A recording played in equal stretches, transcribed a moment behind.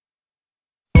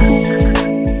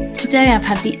today I've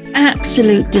had the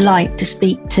absolute delight to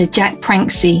speak to Jack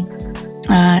Pranksy.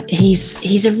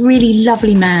 He's a really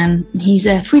lovely man. He's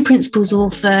a 3 Principles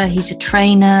author. He's a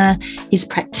trainer. He's a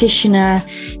practitioner.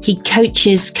 He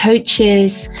coaches,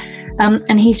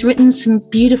 and he's written some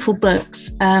beautiful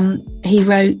books. He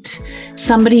wrote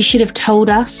Somebody Should Have Told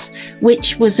Us,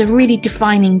 which was a really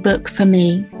defining book for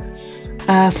me,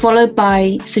 followed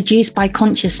by Seduced by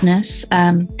Consciousness.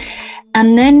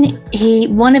 And then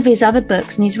one of his other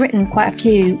books, and he's written quite a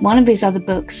few, one of his other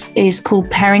books is called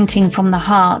Parenting from the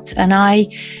Heart. And I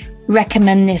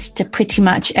recommend this to pretty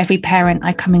much every parent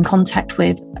I come in contact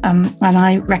with. And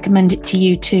I recommend it to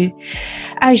you too,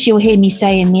 as you'll hear me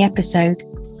say in the episode.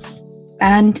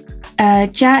 And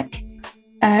Jack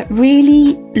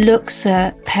really looks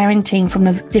at parenting from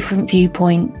a different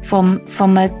viewpoint,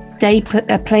 from a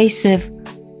place of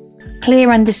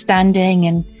clear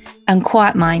understanding and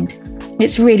quiet mind.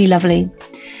 It's really lovely.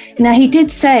 Now, he did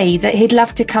say that he'd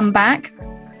love to come back.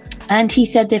 And he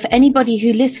said, if anybody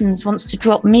who listens wants to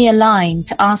drop me a line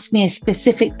to ask me a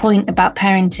specific point about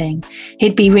parenting,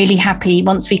 he'd be really happy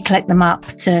once we collect them up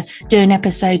to do an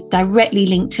episode directly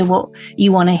linked to what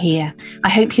you want to hear. I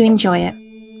hope you enjoy it.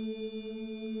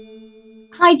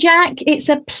 Hi, Jack. It's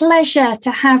a pleasure to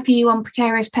have you on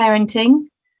Precarious Parenting.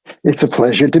 It's a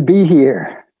pleasure to be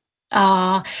here.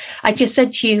 I just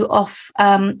said to you off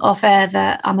air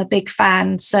that I'm a big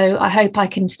fan, so I hope I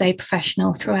can stay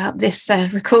professional throughout this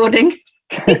recording.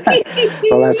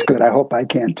 Well, that's good. I hope I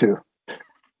can too.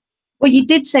 Well, you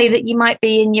did say that you might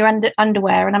be in your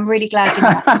underwear, and I'm really glad you're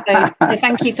not. So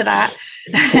thank you for that.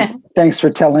 Thanks for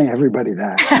telling everybody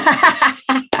that.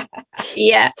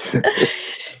 Yeah.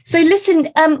 So listen,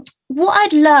 what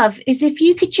I'd love is if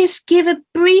you could just give a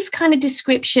brief kind of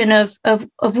description of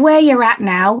where you're at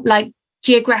now, like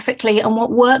geographically, and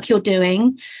what work you're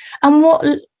doing, and what,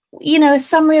 a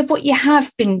summary of what you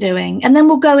have been doing. And then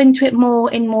we'll go into it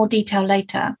in more detail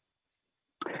later.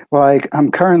 Well,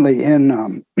 I'm currently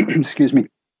in,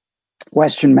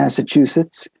 Western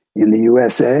Massachusetts in the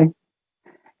USA.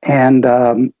 And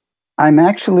I'm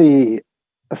actually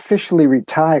officially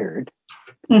retired.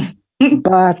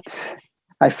 But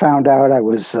I found out I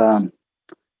was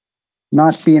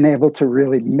not being able to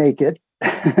really make it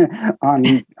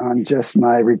on just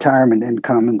my retirement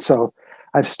income. And so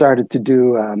I've started to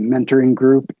do a mentoring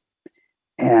group.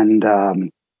 And,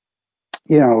 I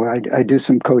do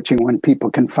some coaching when people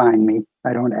can find me.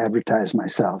 I don't advertise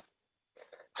myself.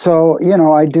 So,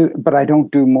 I do, but I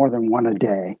don't do more than one a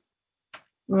day.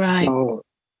 Right. So,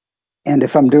 and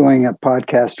if I'm doing a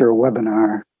podcast or a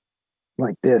webinar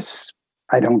like this,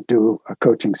 I don't do a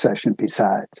coaching session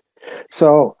besides.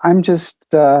 So I'm just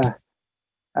out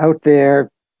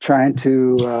there trying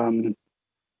to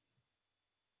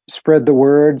spread the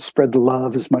word, spread the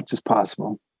love as much as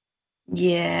possible.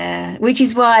 Yeah, which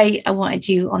is why I wanted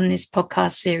you on this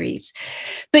podcast series.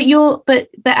 But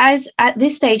as at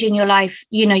this stage in your life,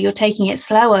 you're taking it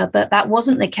slower, but that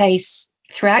wasn't the case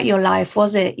throughout your life,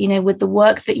 was it? With the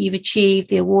work that you've achieved,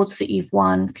 the awards that you've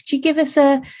won. Could you give us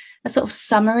a sort of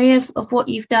summary of what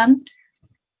you've done?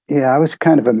 Yeah, I was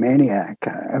kind of a maniac.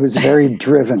 I was very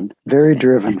driven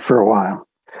for a while.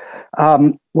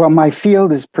 Well, my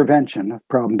field is prevention of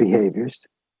problem behaviors.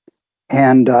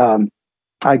 And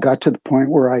I got to the point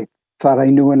where I thought I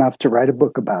knew enough to write a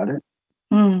book about it.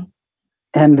 Mm.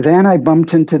 And then I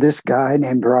bumped into this guy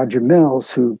named Roger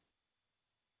Mills, who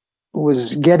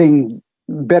was getting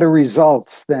better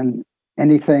results than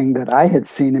anything that I had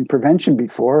seen in prevention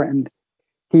before. And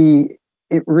he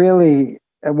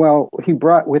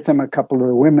brought with him a couple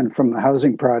of women from the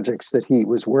housing projects that he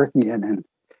was working in. And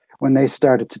when they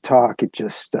started to talk, it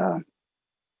just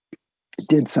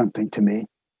did something to me.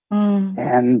 Mm.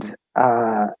 And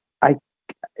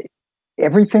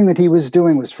everything that he was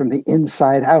doing was from the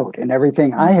inside out, and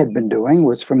everything I had been doing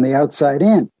was from the outside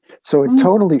in. So it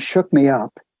totally shook me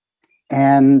up.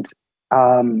 And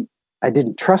I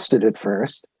didn't trust it at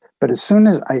first. But as soon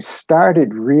as I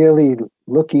started really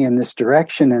looking in this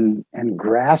direction and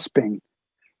grasping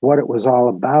what it was all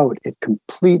about, it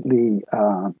completely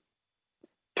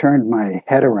turned my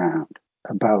head around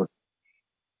about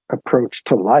approach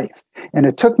to life. And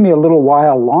it took me a little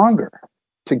while longer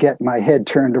to get my head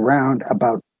turned around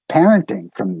about parenting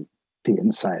from the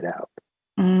inside out.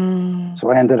 Mm.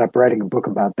 So I ended up writing a book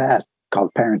about that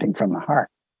called Parenting from the Heart.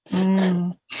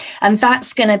 Mm. And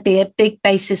that's going to be a big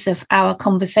basis of our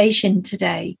conversation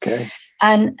today. Okay.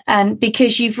 And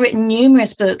because you've written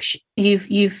numerous books,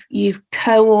 you've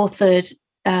co-authored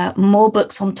more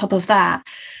books on top of that,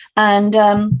 and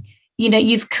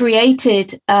you've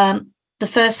created the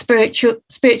first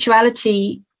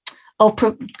spirituality of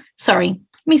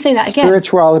me say that again.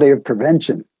 Spirituality of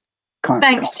Prevention Conference.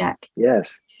 Thanks, Jack.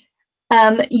 Yes.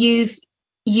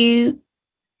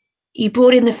 You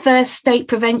brought in the first state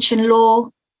prevention law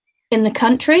in the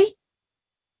country.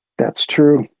 That's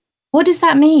true. What does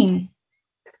that mean?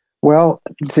 Well,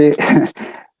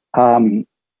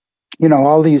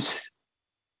 all these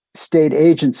state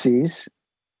agencies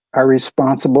are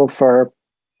responsible for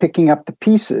picking up the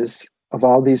pieces of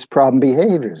all these problem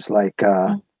behaviors like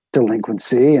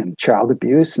delinquency and child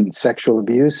abuse and sexual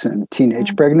abuse and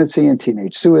teenage pregnancy and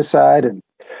teenage suicide and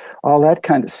all that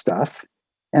kind of stuff.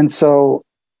 And so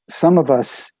some of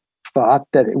us thought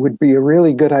that it would be a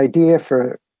really good idea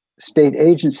for state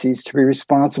agencies to be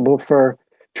responsible for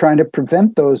trying to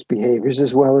prevent those behaviors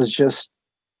as well as just,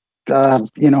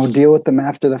 deal with them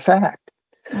after the fact.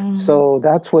 So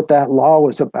that's what that law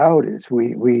was about, is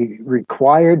we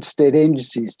required state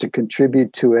agencies to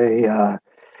contribute to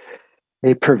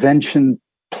a prevention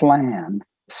plan,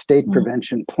 state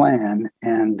prevention plan,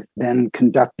 and then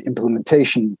conduct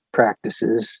implementation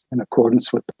practices in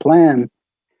accordance with the plan.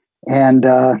 And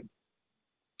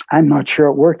I'm not sure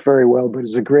it worked very well, but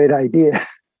it's a great idea.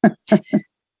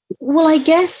 Well, I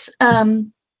guess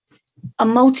a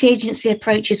multi-agency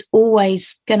approach is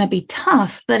always going to be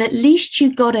tough, but at least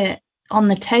you got it on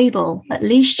the table. At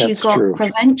least you got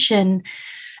prevention,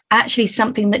 actually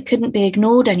something that couldn't be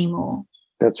ignored anymore.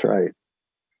 That's right.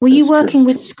 Were you working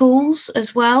with schools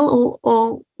as well,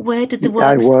 or where did the work?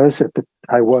 I was at the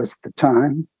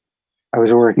time. I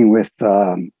was working with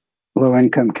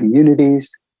low-income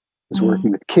communities. I was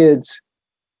working with kids.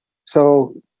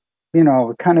 So,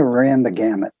 it kind of ran the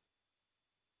gamut.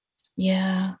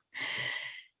 Yeah.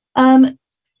 I'm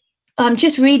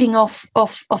just reading off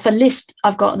a list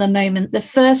I've got at the moment. The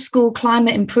first school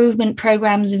climate improvement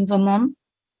programs in Vermont.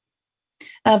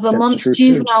 Vermont's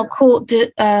juvenile court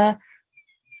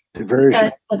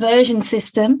diversion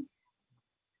system.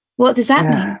 What does that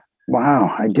mean?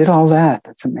 Wow, I did all that.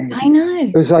 That's amazing. I know.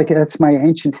 It was like, that's my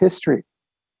ancient history.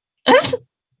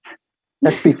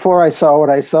 That's before I saw what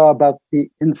I saw about the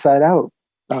Inside Out.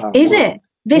 Is it?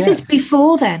 This is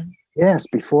before then? Yes,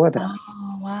 before that.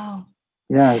 Oh, wow.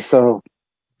 Yeah, so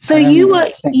you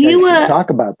were talk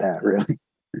about that, really.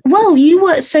 Well, you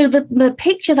were, so the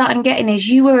picture that I'm getting is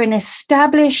you were an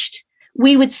established,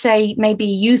 we would say maybe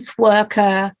youth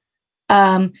worker,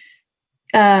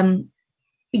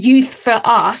 youth for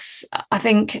us. I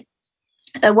think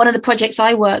one of the projects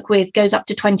I work with goes up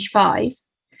to 25,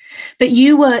 but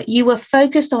you were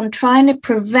focused on trying to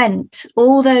prevent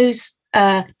all those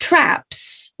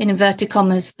traps, in inverted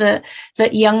commas, that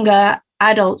younger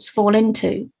adults fall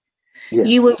into. Yes.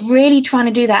 You were really trying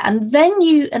to do that, and then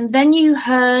you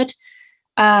heard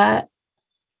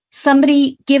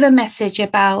somebody give a message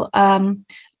about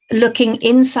looking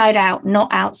inside out, not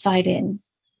outside in.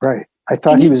 Right. I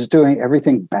thought he was doing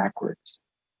everything backwards.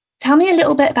 Tell me a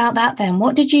little bit about that then.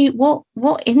 What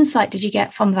insight did you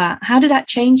get from that? How did that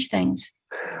change things?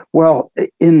 Well,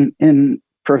 in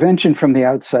prevention from the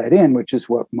outside in, which is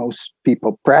what most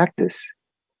people practice,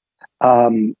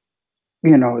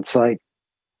 it's like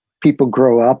people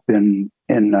grow up in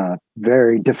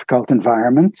very difficult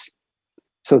environments.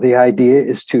 So the idea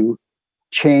is to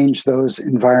change those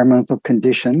environmental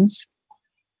conditions,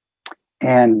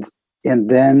 and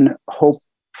then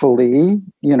hopefully,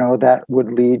 that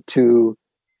would lead to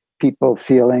people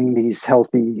feeling these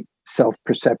healthy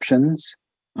self-perceptions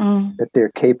that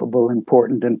they're capable,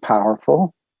 important, and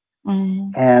powerful.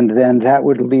 And then that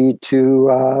would lead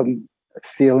to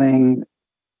feeling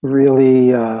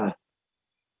really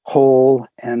whole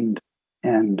and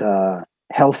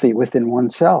healthy within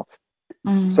oneself.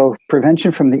 So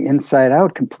prevention from the inside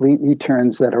out completely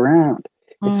turns that around.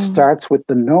 It starts with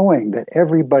the knowing that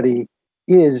everybody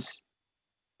is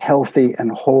healthy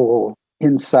and whole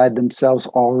inside themselves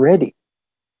already.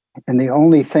 And the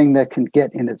only thing that can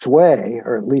get in its way,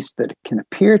 or at least that it can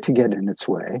appear to get in its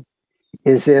way,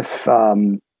 is if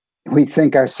we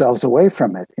think ourselves away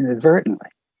from it inadvertently.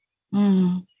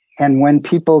 And when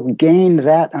people gain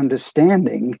that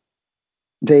understanding,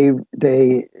 they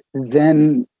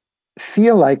then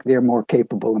feel like they're more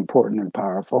capable, important, and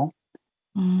powerful.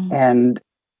 And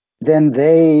then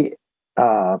they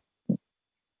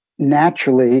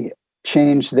naturally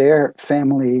change their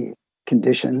family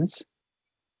conditions.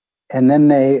 And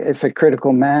then if a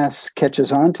critical mass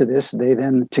catches on to this, they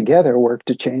then together work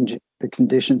to change the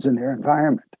conditions in their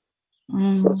environment.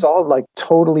 So it's all like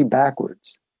totally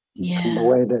backwards from the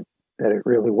way that it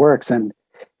really works. And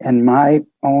my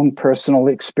own personal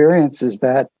experience is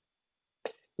that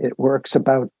it works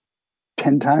about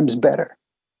 10 times better.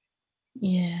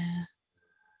 Yeah.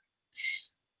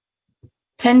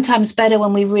 10 times better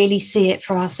when we really see it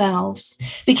for ourselves.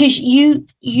 Because you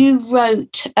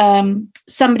wrote,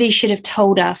 somebody should have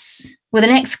told us, with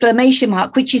an exclamation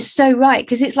mark, which is so right,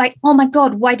 because it's like, oh my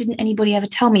God, why didn't anybody ever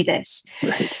tell me this?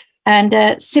 Right.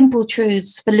 And Simple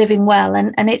Truths for Living Well.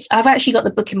 And I've actually got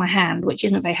the book in my hand, which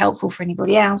isn't very helpful for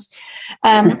anybody else.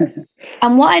 And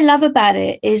what I love about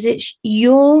it is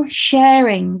you're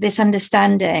sharing this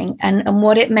understanding and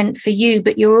what it meant for you,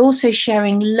 but you're also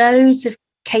sharing loads of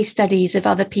case studies of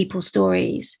other people's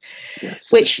stories, yes.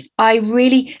 Which I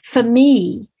really, for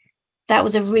me, that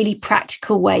was a really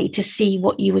practical way to see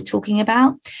what you were talking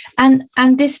about. And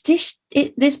this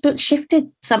book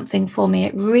shifted something for me.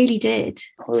 It really did.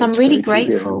 Oh, so I'm really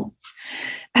grateful.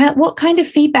 What kind of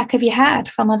feedback have you had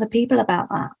from other people about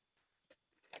that?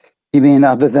 You mean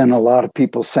other than a lot of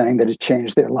people saying that it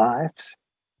changed their lives?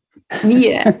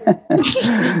 Yeah,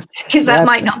 because that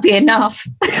might not be enough.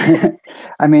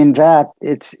 I mean,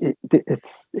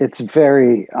 it's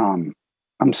very,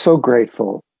 I'm so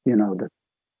grateful, that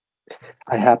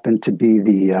I happen to be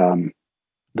the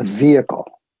vehicle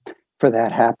for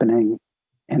that happening.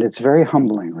 And it's very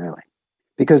humbling, really,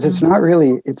 because it's not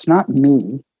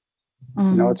me,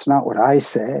 it's not what I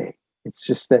say. It's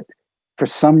just that for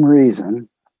some reason,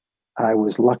 I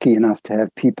was lucky enough to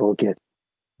have people get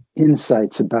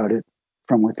insights about it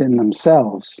from within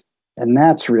themselves. And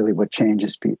that's really what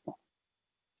changes people.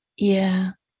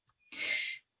 Yeah.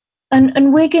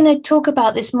 And we're going to talk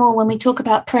about this more when we talk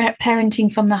about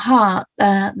parenting from the heart,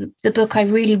 the book I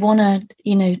really want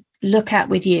to, look at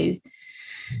with you.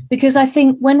 Because I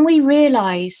think when we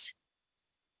realize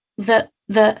that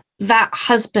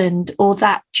husband or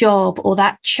that job or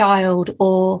that child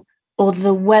or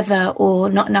the weather or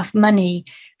not enough money,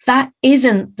 that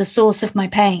isn't the source of my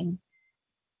pain.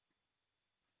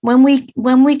 When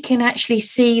we can actually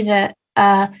see that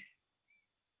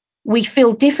we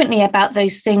feel differently about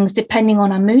those things depending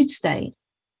on our mood state.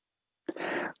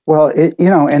 Well,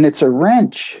 and it's a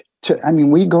wrench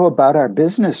we go about our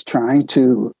business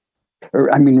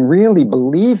really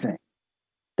believing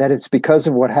that it's because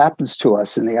of what happens to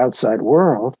us in the outside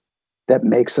world that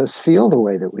makes us feel the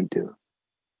way that we do.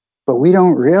 But we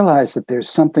don't realize that there's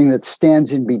something that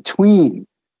stands in between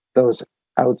those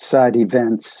outside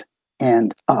events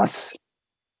and us,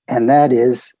 and that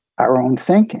is our own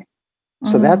thinking.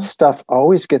 So that stuff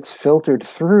always gets filtered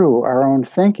through our own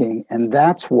thinking, and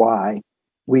that's why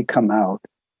we come out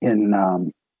in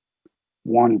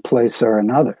one place or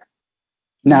another.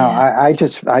 Now, I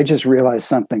just realized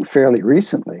something fairly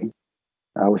recently,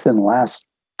 within the last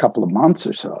couple of months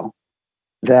or so,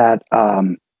 that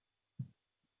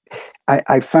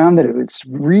I found that it's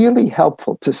really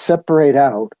helpful to separate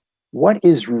out what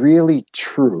is really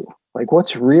true, like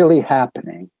what's really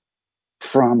happening,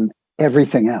 from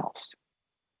everything else.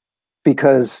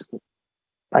 Because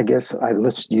I guess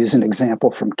let's use an example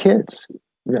from kids,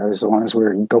 as long as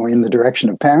we're going in the direction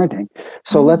of parenting.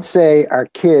 So let's say our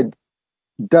kid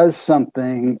does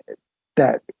something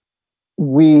that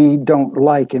we don't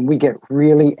like and we get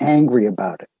really angry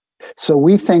about it. So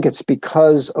we think it's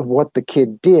because of what the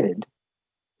kid did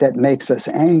that makes us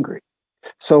angry.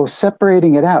 So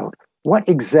separating it out, what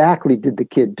exactly did the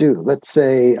kid do? Let's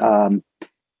say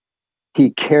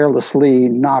he carelessly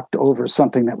knocked over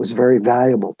something that was very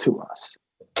valuable to us.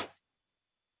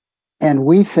 And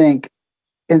we think,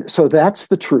 and so that's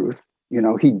the truth,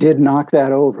 he did knock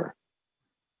that over.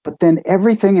 But then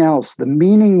everything else, the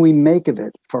meaning we make of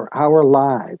it for our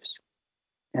lives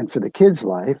and for the kid's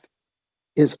life,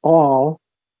 is all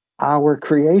our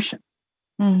creation.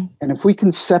 And if we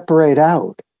can separate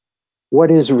out what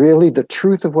is really the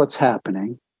truth of what's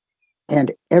happening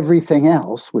and everything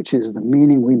else, which is the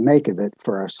meaning we make of it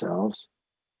for ourselves,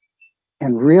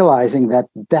 and realizing that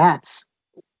that's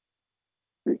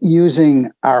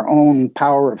using our own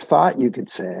power of thought, you could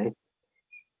say,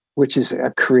 which is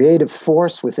a creative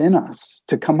force within us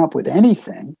to come up with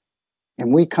anything.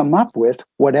 And we come up with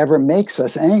whatever makes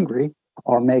us angry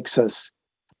or makes us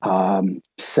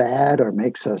sad or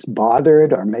makes us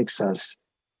bothered or makes us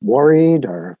worried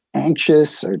or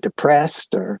anxious or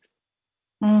depressed or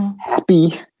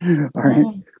happy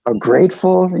or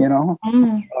grateful,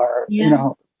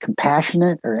 or,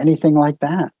 compassionate or anything like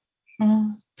that.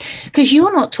 Because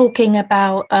you're not talking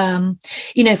about,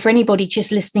 for anybody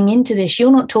just listening into this,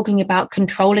 you're not talking about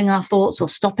controlling our thoughts or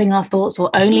stopping our thoughts or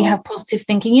only have positive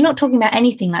thinking. You're not talking about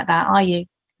anything like that, are you?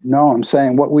 No, I'm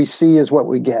saying what we see is what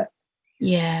we get.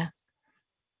 Yeah.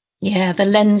 Yeah, the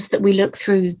lens that we look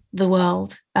through the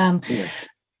world. Yes.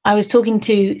 I was talking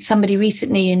to somebody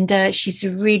recently, and she's a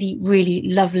really, really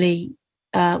lovely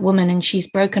woman, and she's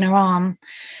broken her arm.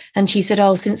 And she said,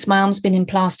 oh, since my arm's been in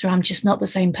plaster, I'm just not the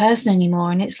same person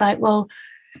anymore. And it's like, well,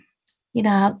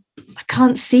 I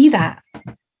can't see that.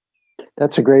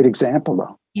 That's a great example,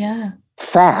 though. Yeah.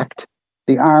 Fact,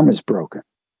 the arm is broken.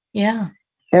 Yeah.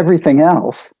 Everything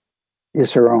else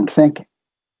is her own thinking,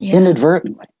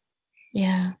 inadvertently.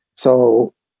 Yeah.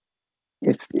 So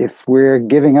if we're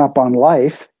giving up on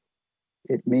life,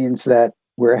 it means that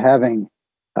we're having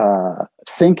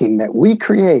thinking that we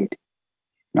create,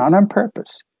 not on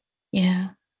purpose. Yeah.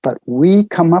 But we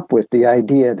come up with the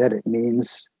idea that it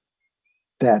means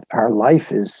that our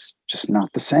life is just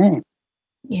not the same.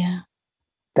 Yeah.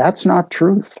 That's not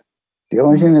truth. The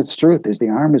only thing that's truth is the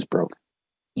arm is broken.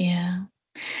 Yeah.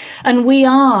 And we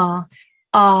are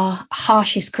our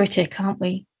harshest critic, aren't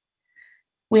we?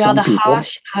 We Some are the people.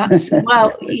 harsh.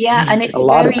 Well, yeah, and it's a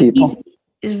lot of people. Easy.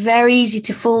 It's very easy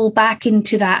to fall back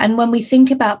into that. And when we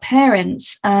think about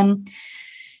parents,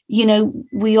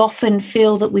 we often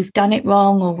feel that we've done it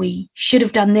wrong, or we should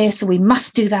have done this, or we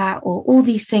must do that, or all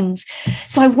these things.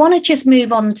 So I want to just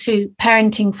move on to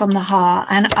parenting from the heart.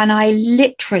 And I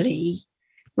literally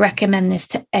recommend this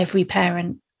to every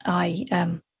parent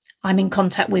I'm in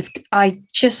contact with. I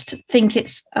just think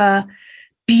it's a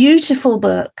beautiful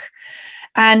book.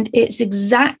 And it's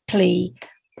exactly,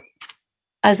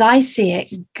 as I see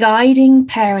it, guiding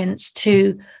parents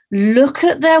to look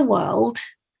at their world,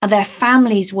 their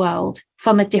family's world,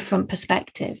 from a different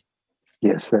perspective.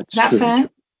 Yes, that's true. Is that fair?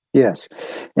 Yes.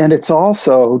 And it's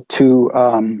also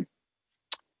to,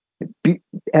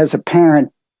 as a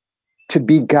parent, to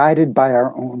be guided by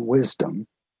our own wisdom,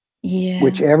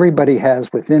 which everybody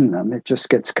has within them. It just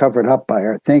gets covered up by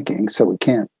our thinking, so we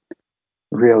can't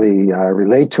really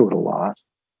relate to it a lot.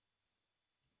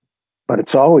 But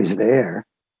it's always there.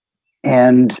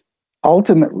 And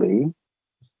ultimately,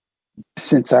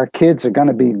 since our kids are going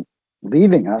to be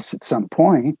leaving us at some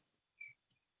point,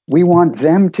 we want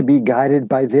them to be guided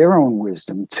by their own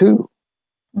wisdom too,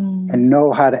 and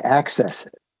know how to access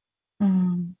it.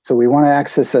 So we want to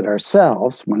access it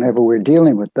ourselves whenever we're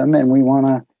dealing with them, and we want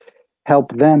to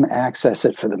help them access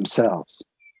it for themselves.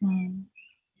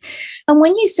 And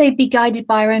when you say be guided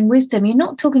by our own wisdom, you're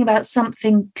not talking about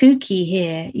something kooky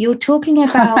here. You're talking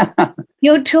about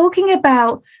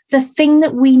the thing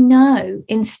that we know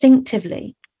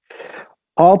instinctively.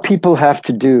 All people have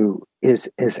to do is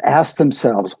ask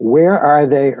themselves, where are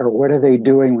they, or what are they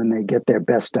doing when they get their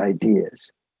best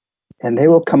ideas? And they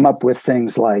will come up with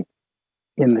things like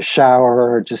in the shower,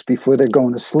 or just before they're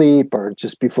going to sleep, or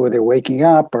just before they're waking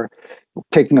up, or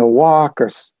taking a walk, or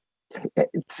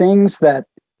things that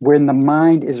when the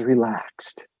mind is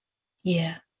relaxed.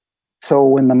 Yeah. So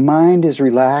when the mind is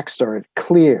relaxed, or it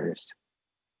clears,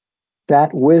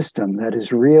 that wisdom that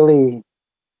is really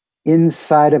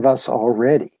inside of us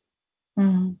already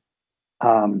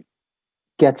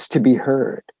gets to be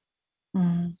heard.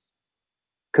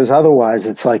 Because otherwise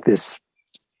it's like this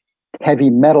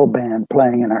heavy metal band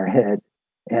playing in our head.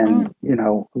 And,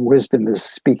 wisdom is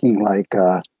speaking like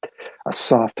a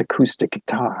soft acoustic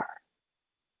guitar.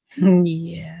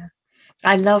 Yeah,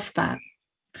 I love that.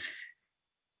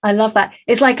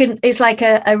 It's like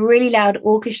a really loud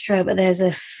orchestra, but there's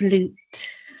a flute.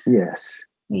 Yes.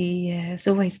 Yeah, it's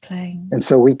always playing. And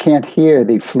so we can't hear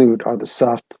the flute or the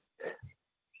soft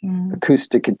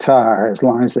acoustic guitar as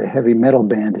long as the heavy metal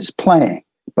band is playing.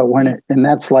 But and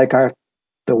that's like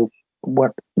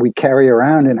what we carry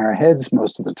around in our heads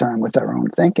most of the time with our own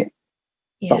thinking.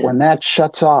 Yeah. But when that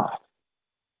shuts off,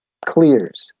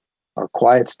 clears, or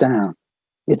quiets down,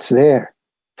 it's there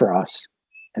for us.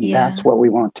 And that's what we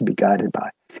want to be guided by.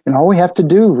 And all we have to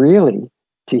do really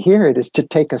to hear it is to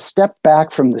take a step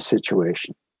back from the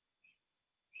situation.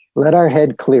 Let our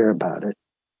head clear about it.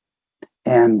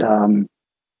 And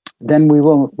then we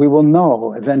will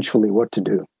know eventually what to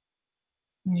do.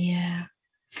 Yeah.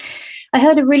 I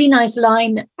heard a really nice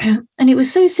line, and it was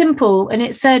so simple. And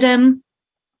it said,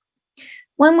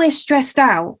 when we're stressed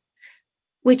out,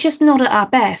 we're just not at our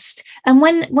best. And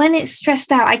when it's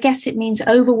stressed out, I guess it means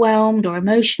overwhelmed or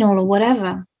emotional or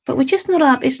whatever. But we're just not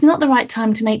up. It's not the right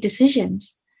time to make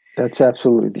decisions. That's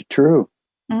absolutely true.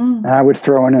 And I would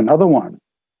throw in another one,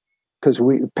 because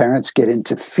parents get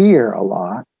into fear a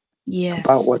lot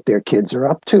about what their kids are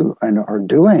up to and are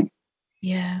doing.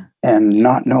 Yeah. And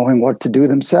not knowing what to do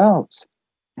themselves.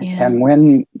 Yeah. And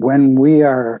when we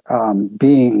are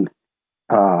being,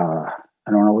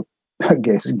 I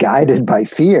guess, guided by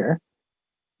fear,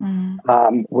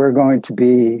 we're going to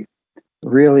be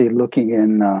really looking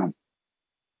in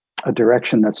a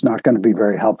direction that's not going to be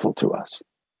very helpful to us.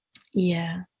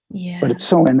 Yeah. Yeah. But it's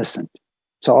so innocent.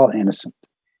 It's all innocent.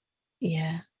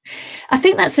 Yeah. I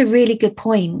think that's a really good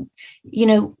point. You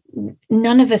know,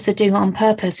 none of us are doing it on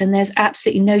purpose, and there's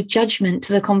absolutely no judgment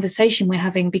to the conversation we're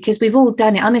having, because we've all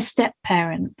done it. I'm a step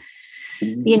parent,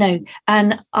 you know,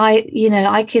 and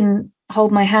I can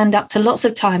hold my hand up to lots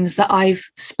of times that I've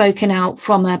spoken out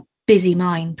from a busy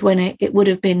mind, when it would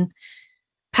have been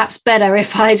perhaps better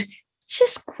if I'd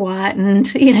just quietened,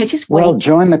 just wait. Well,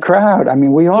 join the crowd. I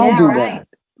mean, we all do right. that.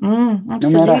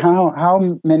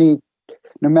 Absolutely.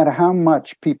 No matter how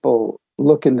much people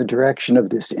look in the direction of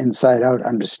this inside out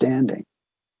understanding,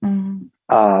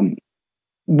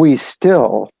 we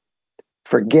still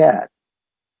forget,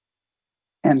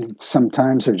 and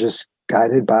sometimes are just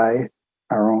guided by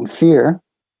our own fear,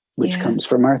 which comes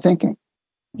from our thinking.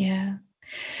 Yeah.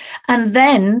 And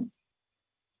then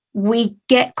we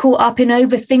get caught up in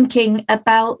overthinking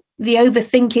about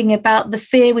the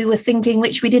fear we were thinking,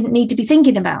 which we didn't need to be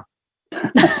thinking about.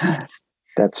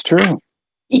 That's true.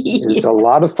 There's a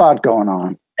lot of thought going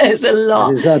on. There's a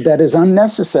lot. That is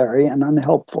unnecessary and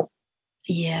unhelpful.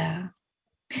 Yeah.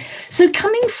 So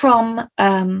coming from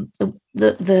the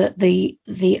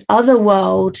other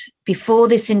world before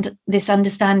this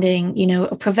understanding,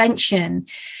 of prevention,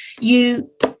 you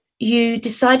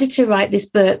decided to write this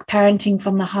book, Parenting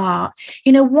from the Heart.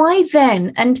 Why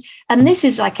then? And this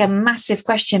is like a massive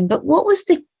question, but what was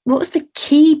the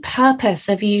key purpose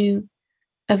of you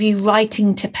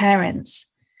writing to parents?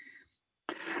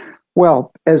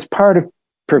 Well, as part of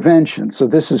prevention, so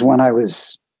this is when I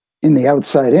was in the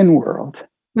outside in world,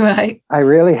 right? I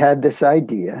really had this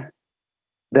idea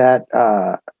that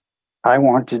I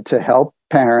wanted to help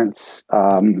parents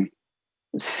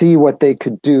see what they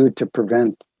could do to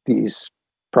prevent these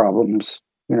problems,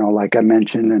 like I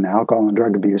mentioned, in alcohol and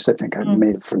drug abuse. I think I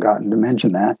may have forgotten to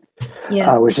mention that,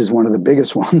 which is one of the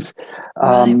biggest ones.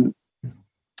 Right.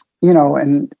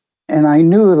 And I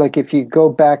knew, like, if you go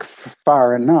back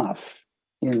far enough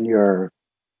in your,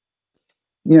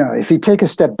 if you take a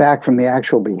step back from the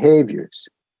actual behaviors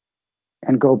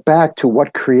and go back to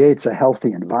what creates a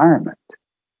healthy environment,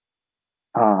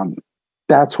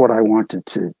 that's what I wanted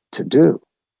to do.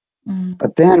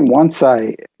 But then once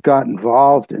I got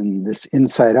involved in this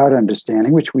inside out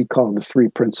understanding, which we call the 3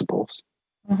 principles,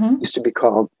 used to be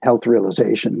called health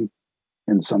realization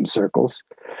in some circles,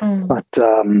 but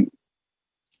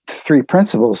 3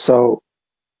 principles. So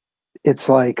it's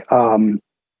like, and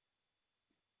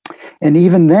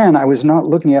even then I was not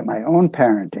looking at my own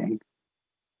parenting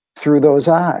through those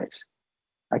eyes.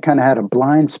 I kind of had a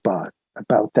blind spot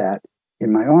about that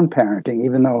in my own parenting,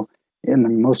 even though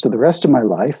in most of the rest of my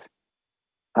life,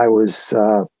 I was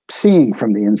seeing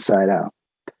from the inside out.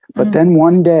 But then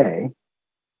one day,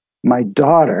 my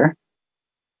daughter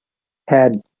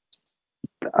had,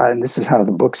 and this is how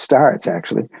the book starts,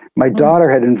 actually. My daughter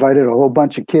had invited a whole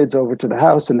bunch of kids over to the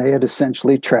house, and they had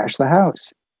essentially trashed the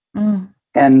house.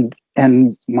 And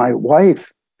my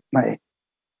wife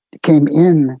came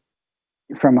in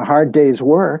from a hard day's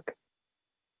work,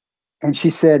 and she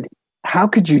said, "How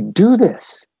could you do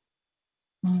this?"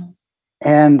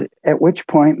 And at which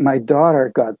point my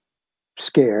daughter got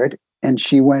scared, and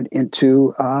she went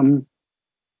into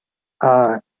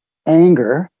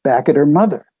anger back at her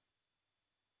mother.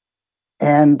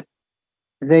 And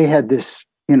they had this,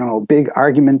 big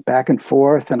argument back and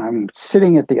forth. And I'm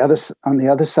sitting on the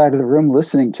other side of the room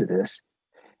listening to this.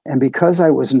 And because I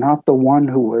was not the one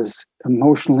who was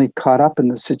emotionally caught up in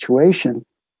the situation,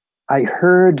 I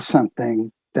heard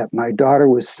something that my daughter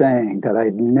was saying that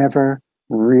I'd never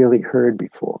really heard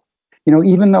before.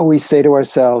 Even though we say to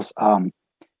ourselves,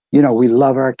 we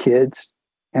love our kids,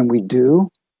 and we do,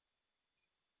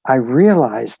 I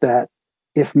realized that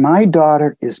if my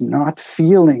daughter is not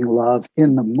feeling love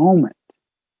in the moment,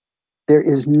 there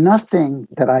is nothing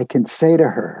that I can say to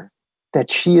her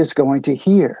that she is going to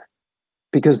hear,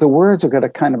 because the words are going to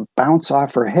kind of bounce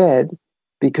off her head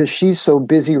because she's so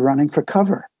busy running for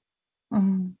cover.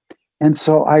 And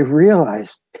so I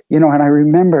realized, and I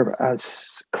remember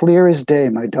as clear as day,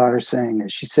 my daughter saying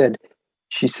this. She said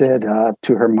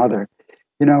to her mother,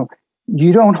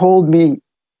 "You don't hold me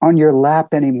on your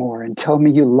lap anymore and tell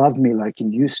me you love me like you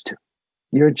used to.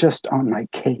 You're just on my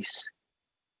case."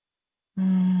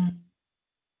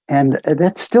 And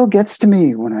that still gets to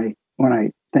me when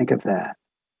I think of that,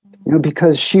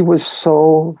 because she was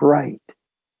so right.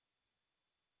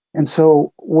 And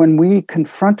so when we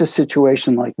confront a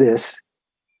situation like this,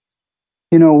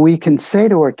 we can say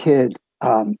to our kid,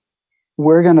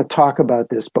 we're going to talk about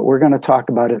this, but we're going to talk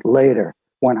about it later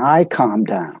when I calm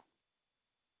down.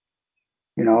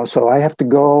 So I have to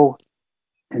go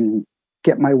and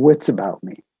get my wits about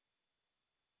me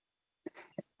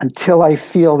until I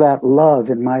feel that love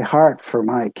in my heart for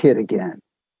my kid again.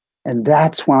 And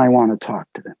that's when I want to talk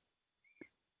to them.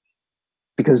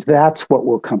 Because that's what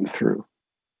will come through.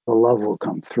 The love will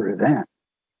come through then.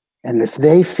 And if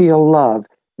they feel love,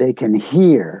 they can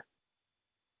hear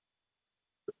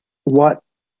what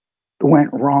went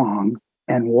wrong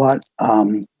and what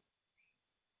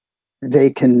they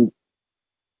can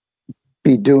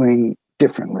be doing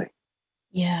differently.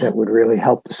 Yeah. That would really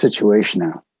help the situation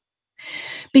out.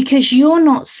 Because you're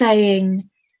not saying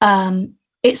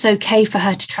it's okay for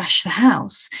her to trash the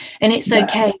house and it's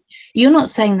okay. You're not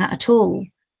saying that at all.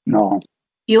 No.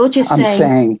 You're just I'm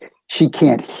saying she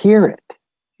can't hear it.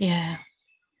 Yeah.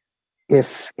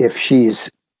 If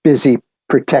she's busy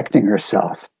protecting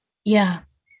herself. Yeah.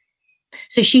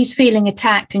 So she's feeling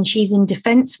attacked and she's in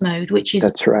defense mode, which is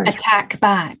that's right. Attack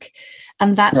back.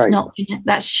 And that's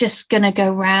that's just going to go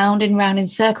round and round in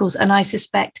circles. And I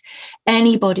suspect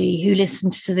anybody who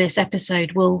listens to this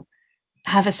episode will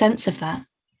have a sense of that.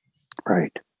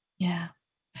 Right. Yeah.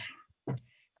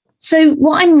 So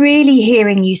what I'm really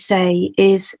hearing you say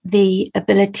is the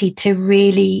ability to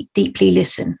really deeply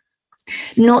listen,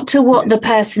 not to what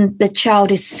the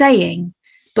child is saying,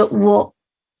 but what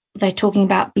they're talking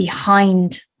about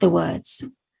behind the words.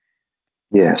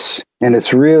 Yes. And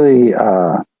it's really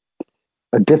a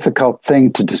difficult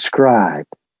thing to describe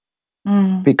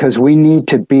because we need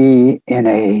to be in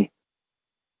a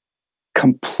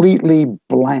completely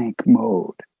blank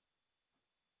mode,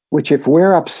 which if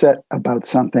we're upset about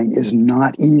something is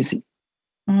not easy.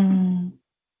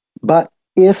 But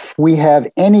if we have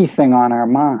anything on our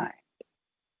mind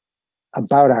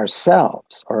about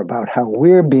ourselves or about how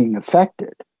we're being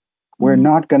affected, we're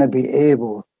not going to be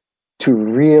able to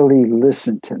really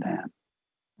listen to them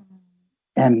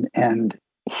and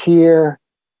hear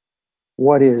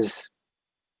what is,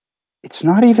 it's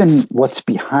not even what's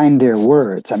behind their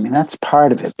words. I mean, that's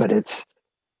part of it, but it's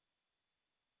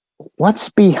what's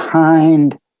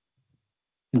behind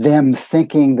them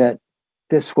thinking that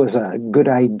this was a good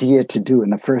idea to do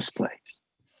in the first place.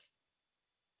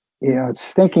 You know,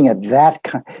 it's thinking at that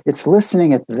it's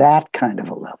listening at that kind of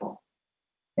a level.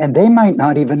 And they might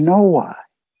not even know why.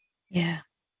 Yeah.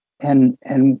 And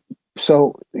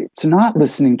so it's not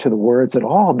listening to the words at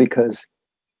all because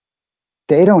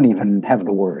they don't even have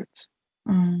the words.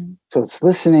 So it's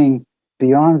listening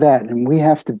beyond that. And we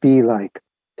have to be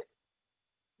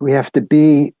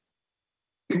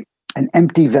an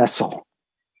empty vessel,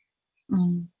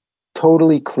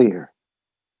 totally clear,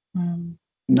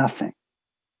 nothing,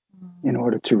 in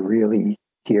order to really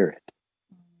hear it.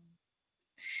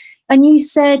 And you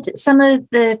said some of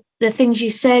the things you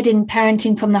said in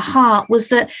Parenting from the Heart was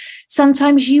that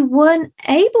sometimes you weren't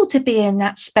able to be in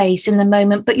that space in the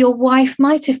moment, but your wife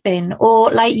might have been.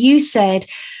 Or like you said,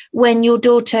 when your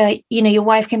daughter, your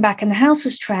wife came back and the house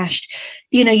was trashed,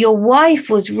 your wife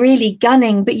was really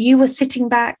gunning, but you were sitting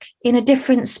back in a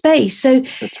different space. So,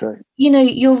 that's right.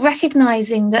 You're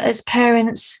recognizing that as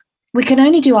parents, we can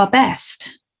only do our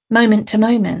best moment to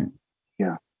moment.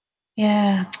 Yeah.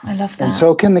 Yeah, I love that. And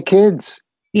so can the kids.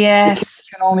 Yes. The kids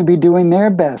can only be doing their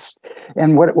best.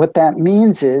 And what that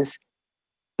means is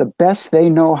the best they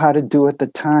know how to do at the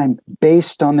time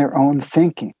based on their own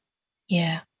thinking.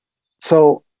 Yeah.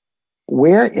 So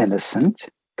we're innocent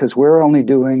because we're only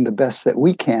doing the best that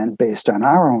we can based on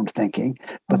our own thinking,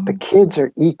 but the kids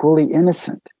are equally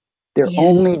innocent. They're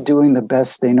only doing the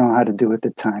best they know how to do at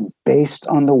the time based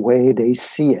on the way they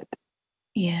see it.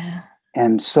 Yeah.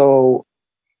 And so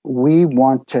we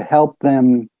want to help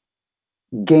them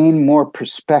gain more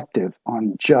perspective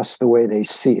on just the way they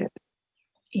see it.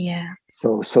 Yeah.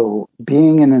 So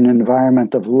being in an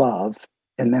environment of love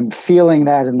and them feeling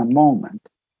that in the moment.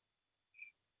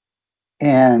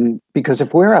 And because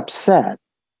if we're upset,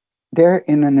 they're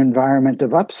in an environment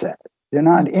of upset. They're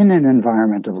not in an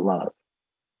environment of love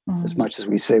as much as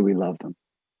we say we love them.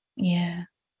 Yeah.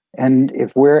 And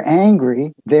if we're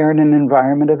angry, they're in an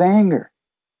environment of anger.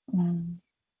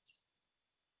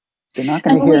 They're not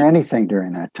going to hear anything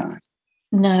during that time.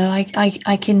 No, I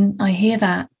hear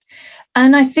that.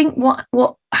 And I think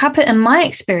what happened in my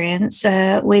experience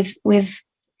with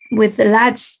the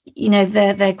lads,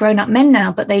 they're grown up men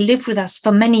now, but they lived with us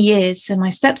for many years, so my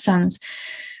stepsons.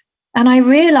 And I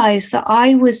realized that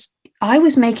I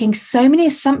was making so many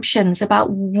assumptions about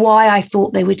why I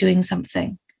thought they were doing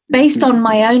something based on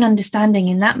my own understanding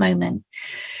in that moment,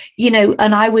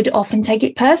 and I would often take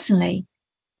it personally.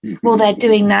 Well, they're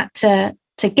doing that to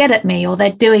get at me, or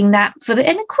they're doing that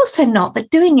and of course they're not. They're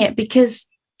doing it because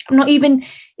I'm not even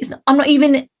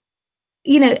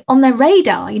on their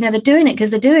radar. They're doing it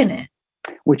because they're doing it.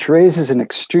 Which raises an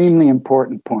extremely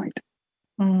important point.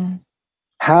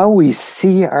 How we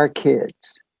see our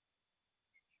kids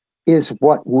is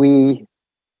what we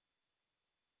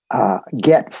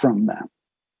get from them.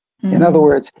 In other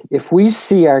words, if we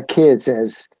see our kids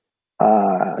as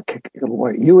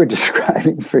what you were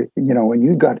describing for, when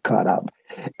you got caught up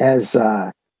as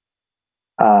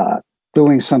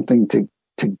doing something to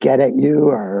get at you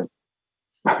or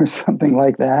something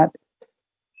like that,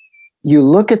 you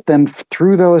look at them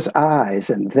through those eyes,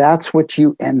 and that's what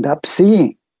you end up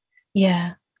seeing.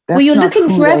 Yeah. Well, you're looking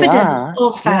for evidence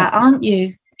of that, aren't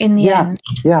you, in the end?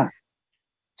 Yeah.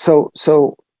 So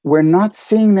we're not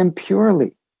seeing them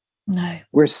purely. No.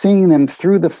 We're seeing them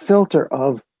through the filter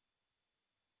of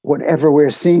whatever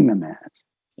we're seeing them as.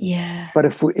 Yeah. But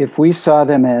if we saw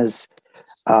them as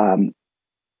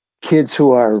kids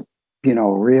who are,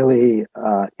 really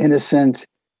innocent,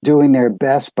 doing their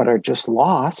best, but are just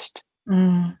lost,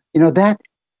 that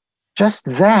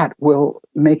will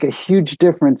make a huge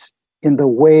difference in the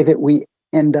way that we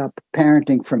end up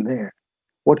parenting from there.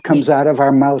 What comes out of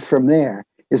our mouth from there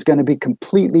is going to be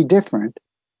completely different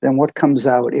than what comes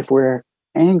out if we're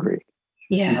angry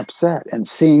and upset and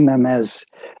seeing them as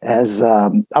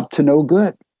up to no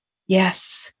good.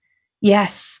 Yes.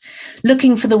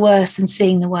 Looking for the worst and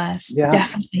seeing the worst.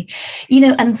 Definitely.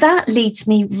 And that leads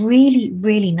me really,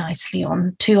 really nicely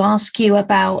on to ask you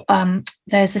about,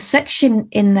 there's a section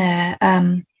in there,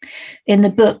 in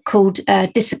the book called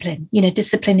Discipline,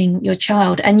 disciplining your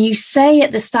child. And you say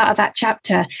at the start of that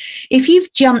chapter, if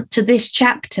you've jumped to this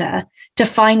chapter to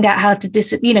find out how to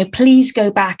discipline, please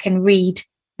go back and read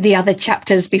the other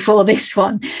chapters before this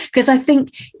one. Because I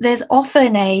think there's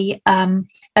often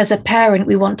as a parent,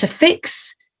 we want to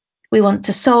fix, we want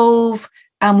to solve,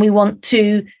 and we want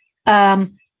to have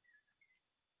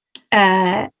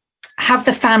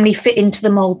the family fit into the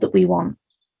mold that we want.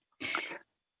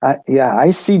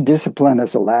 I see discipline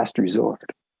as a last resort.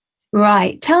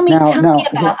 Right. Tell me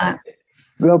about that.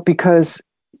 Well, because,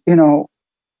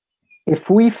 if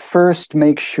we first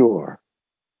make sure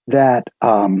that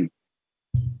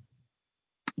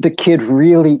the kid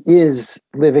really is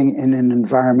living in an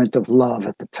environment of love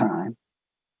at the time,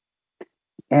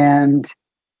 and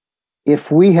if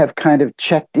we have kind of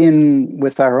checked in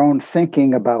with our own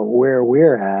thinking about where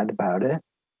we're at about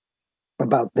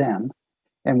them,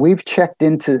 and we've checked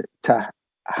into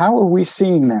how are we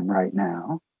seeing them right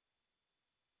now,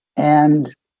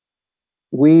 and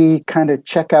we kind of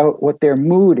check out what their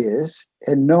mood is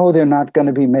and know they're not going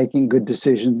to be making good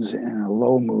decisions in a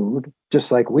low mood,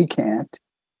 just like we can't.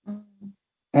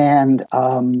 And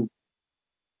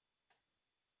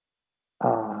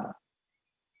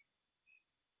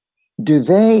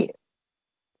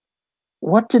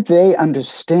what do they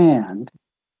understand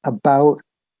about,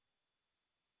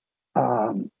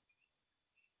 I'll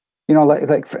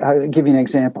give you an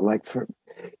example.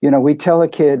 We tell a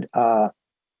kid,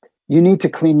 you need to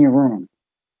clean your room.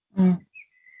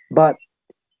 But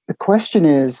the question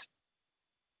is,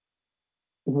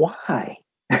 why?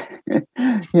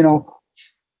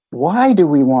 Why do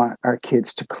we want our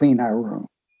kids to clean our room?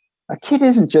 A kid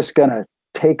isn't just going to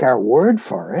take our word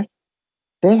for it.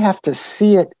 They have to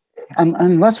see it. And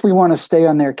unless we want to stay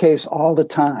on their case all the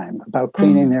time about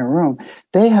cleaning their room,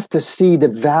 they have to see the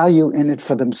value in it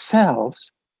for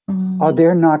themselves, or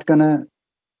they're not going to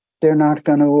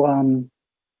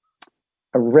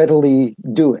readily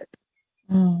do it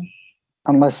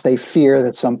unless they fear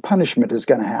that some punishment is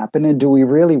going to happen. And do we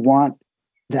really want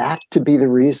that to be the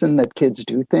reason that kids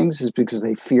do things, is because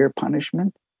they fear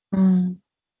punishment?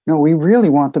 No, we really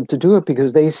want them to do it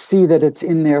because they see that it's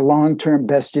in their long-term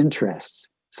best interests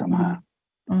somehow.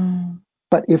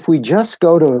 But if we just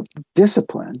go to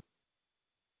discipline,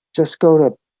 just go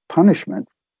to punishment,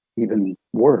 even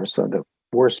worse, or the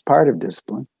worst part of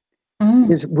discipline,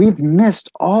 is we've missed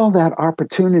all that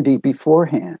opportunity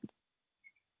beforehand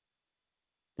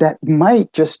that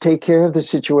might just take care of the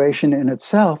situation in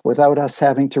itself without us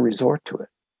having to resort to it.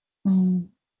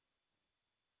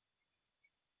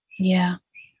 Yeah.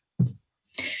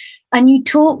 And you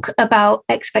talk about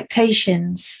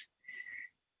expectations,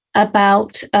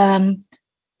 about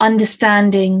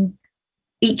understanding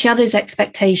each other's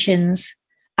expectations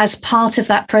as part of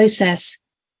that process,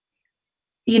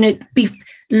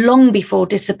 long before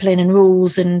discipline and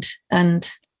rules and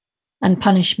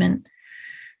punishment.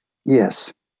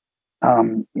 Yes.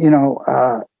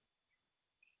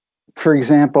 For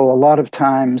example, a lot of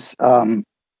times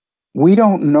we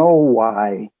don't know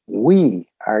why we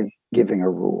are giving a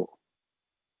rule,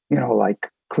 like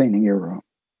cleaning your room.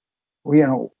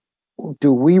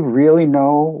 Do we really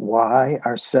know why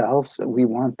ourselves that we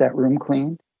want that room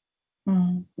cleaned?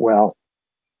 Well,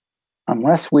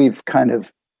 unless we've kind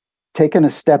of taken a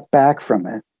step back from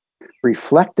it,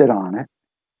 reflected on it,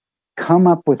 come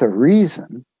up with a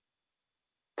reason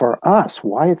for us,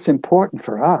 why it's important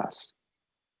for us,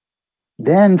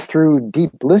 then through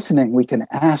deep listening, we can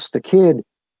ask the kid,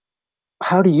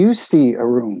 how do you see a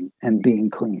room and being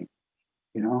clean?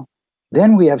 You know,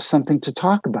 then we have something to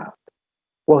talk about.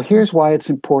 Well, here's why it's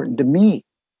important to me.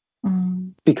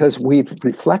 Because we've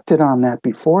reflected on that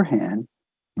beforehand,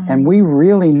 and we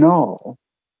really know,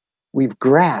 we've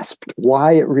grasped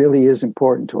why it really is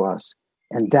important to us.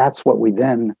 And that's what we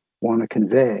then want to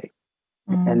convey.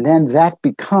 And then that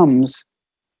becomes,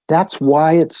 that's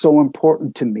why it's so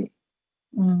important to me.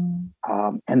 And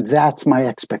that's my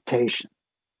expectation.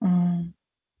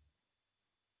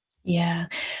 Yeah.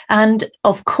 And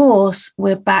of course,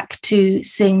 we're back to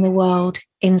seeing the world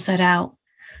inside out,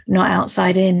 not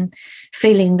outside in,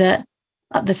 feeling that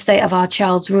the state of our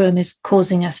child's room is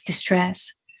causing us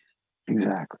distress.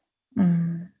 Exactly.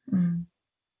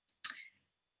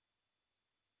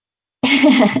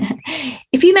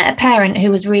 If you met a parent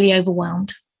who was really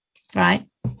overwhelmed, right?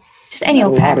 Just any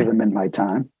old parent. A lot of them in my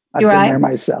time. I've been there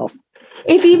myself.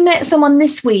 If you met someone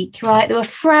this week, right, they were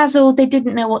frazzled, they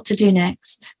didn't know what to do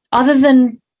next, other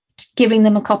than giving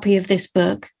them a copy of this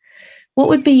book, what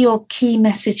would be your key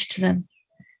message to them?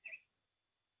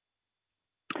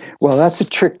 Well, that's a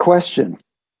trick question.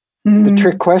 The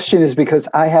trick question is because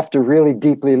I have to really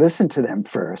deeply listen to them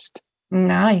first.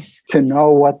 Nice. To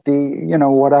know what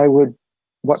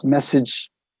what message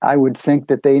I would think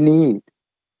that they need.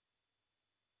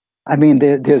 I mean,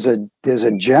 there's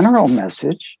a general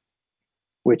message,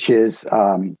 which is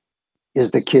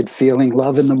the kid feeling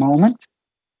love in the moment?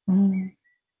 You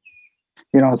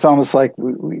know, it's almost like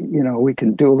we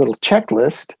can do a little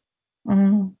checklist.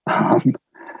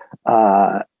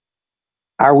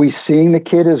 Are we seeing the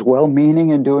kid as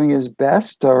well-meaning and doing his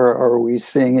best, or are we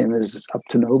seeing him as up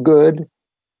to no good?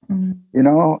 You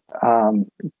know,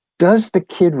 does the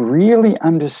kid really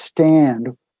understand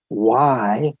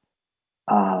why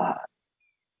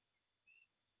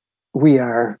we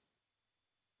are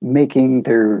making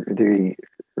the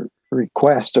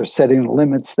request or setting the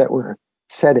limits that we're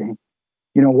setting?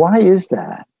 You know, why is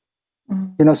that?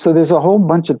 You know, so there's a whole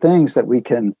bunch of things that we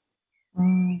can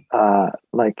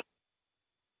like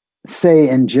say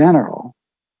in general,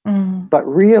 but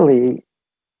really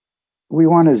we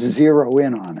want to zero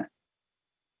in on it.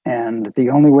 And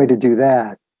the only way to do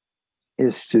that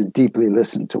is to deeply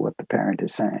listen to what the parent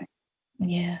is saying.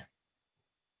 Yeah.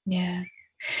 Yeah.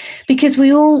 Because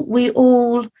we all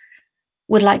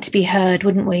would like to be heard,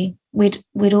 wouldn't we? We'd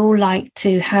all like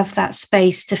to have that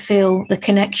space to feel the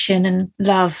connection and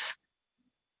love.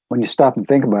 When you stop and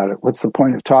think about it, what's the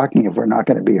point of talking if we're not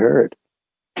going to be heard?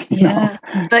 Yeah.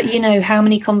 But you know, how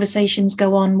many conversations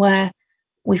go on where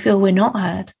we feel we're not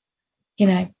heard, you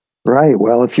know? Right.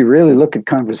 Well, if you really look at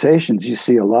conversations, you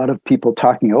see a lot of people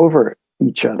talking over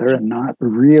each other and not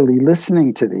really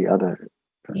listening to the other.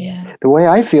 Yeah. The way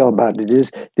I feel about it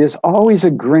is there's always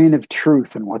a grain of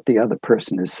truth in what the other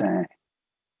person is saying.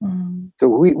 So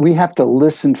we have to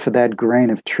listen for that grain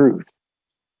of truth.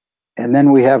 And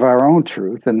then we have our own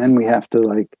truth, and then we have to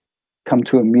like come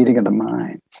to a meeting of the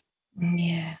minds.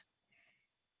 Yeah.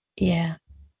 Yeah.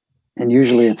 And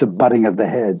usually it's a butting of the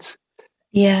heads.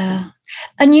 Yeah.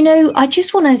 And, you know, I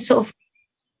just want to sort of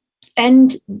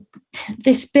end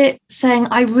this bit saying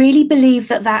I really believe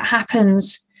that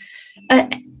happens.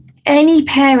 Any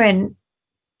parent,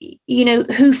 you know,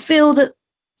 who feel that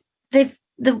they've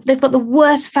got the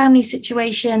worst family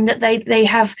situation, that they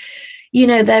have, you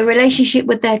know, their relationship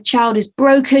with their child is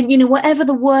broken, you know, whatever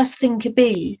the worst thing could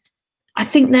be, I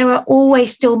think there are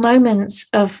always still moments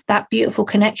of that beautiful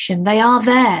connection. They are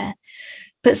there.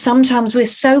 But sometimes we're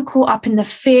so caught up in the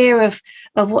fear of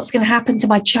what's going to happen to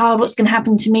my child, what's going to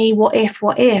happen to me, what if,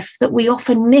 that we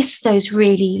often miss those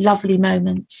really lovely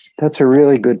moments. That's a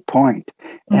really good point.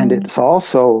 And it's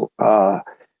also,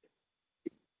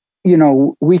 you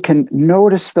know, we can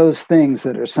notice those things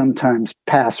that are sometimes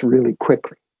pass really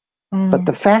quickly. But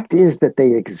the fact is that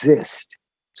they exist.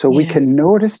 So we can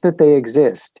notice that they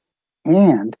exist,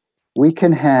 and we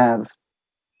can have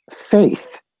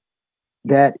faith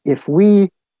that if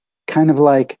we kind of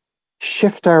like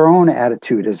shift our own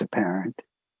attitude as a parent,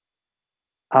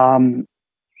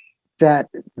 that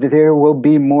there will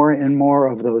be more and more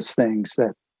of those things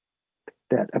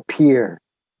that appear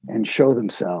and show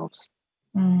themselves.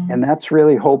 And that's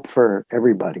really hope for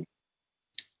everybody.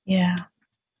 Yeah.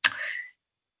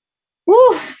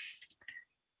 Woo.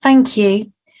 Thank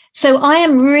you. So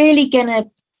I'm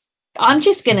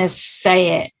just going to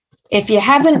say it. If you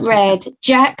haven't read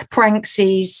Jack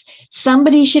Pranksy's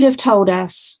Somebody Should Have Told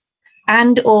Us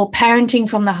and or Parenting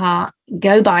from the Heart,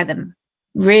 go buy them.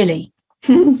 Really.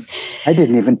 I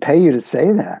didn't even pay you to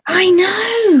say that. I know.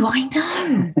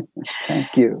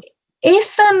 Thank you.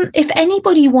 If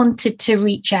anybody wanted to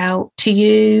reach out to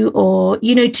you, or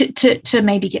to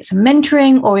maybe get some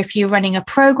mentoring, or if you're running a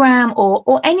program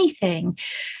or anything,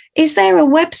 is there a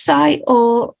website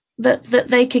or that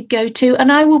they could go to?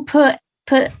 And I will put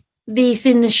these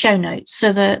in the show notes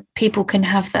so that people can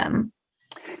have them.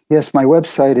 Yes, my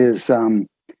website is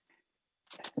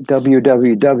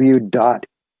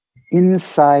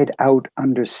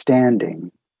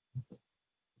www.insideoutunderstanding.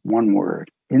 One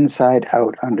word.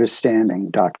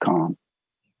 InsideOutUnderstanding.com.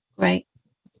 Right.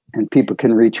 And people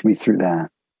can reach me through that.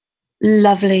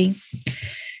 Lovely.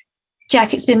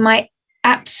 Jack, it's been my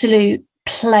absolute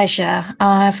pleasure.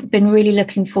 I've been really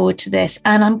looking forward to this.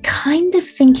 And I'm kind of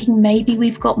thinking maybe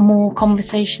we've got more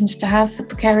conversations to have for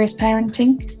Precarious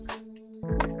Parenting.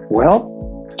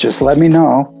 Well, just let me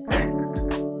know.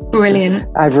 Brilliant.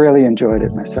 I've really enjoyed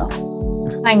it myself.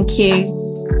 Thank you.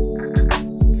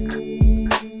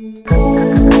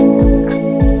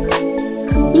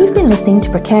 You've been listening to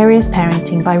Precarious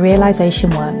Parenting by Realization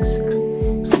Works.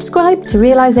 Subscribe to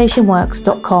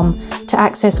realizationworks.com to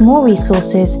access more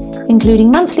resources,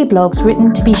 including monthly blogs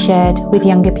written to be shared with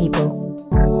younger people.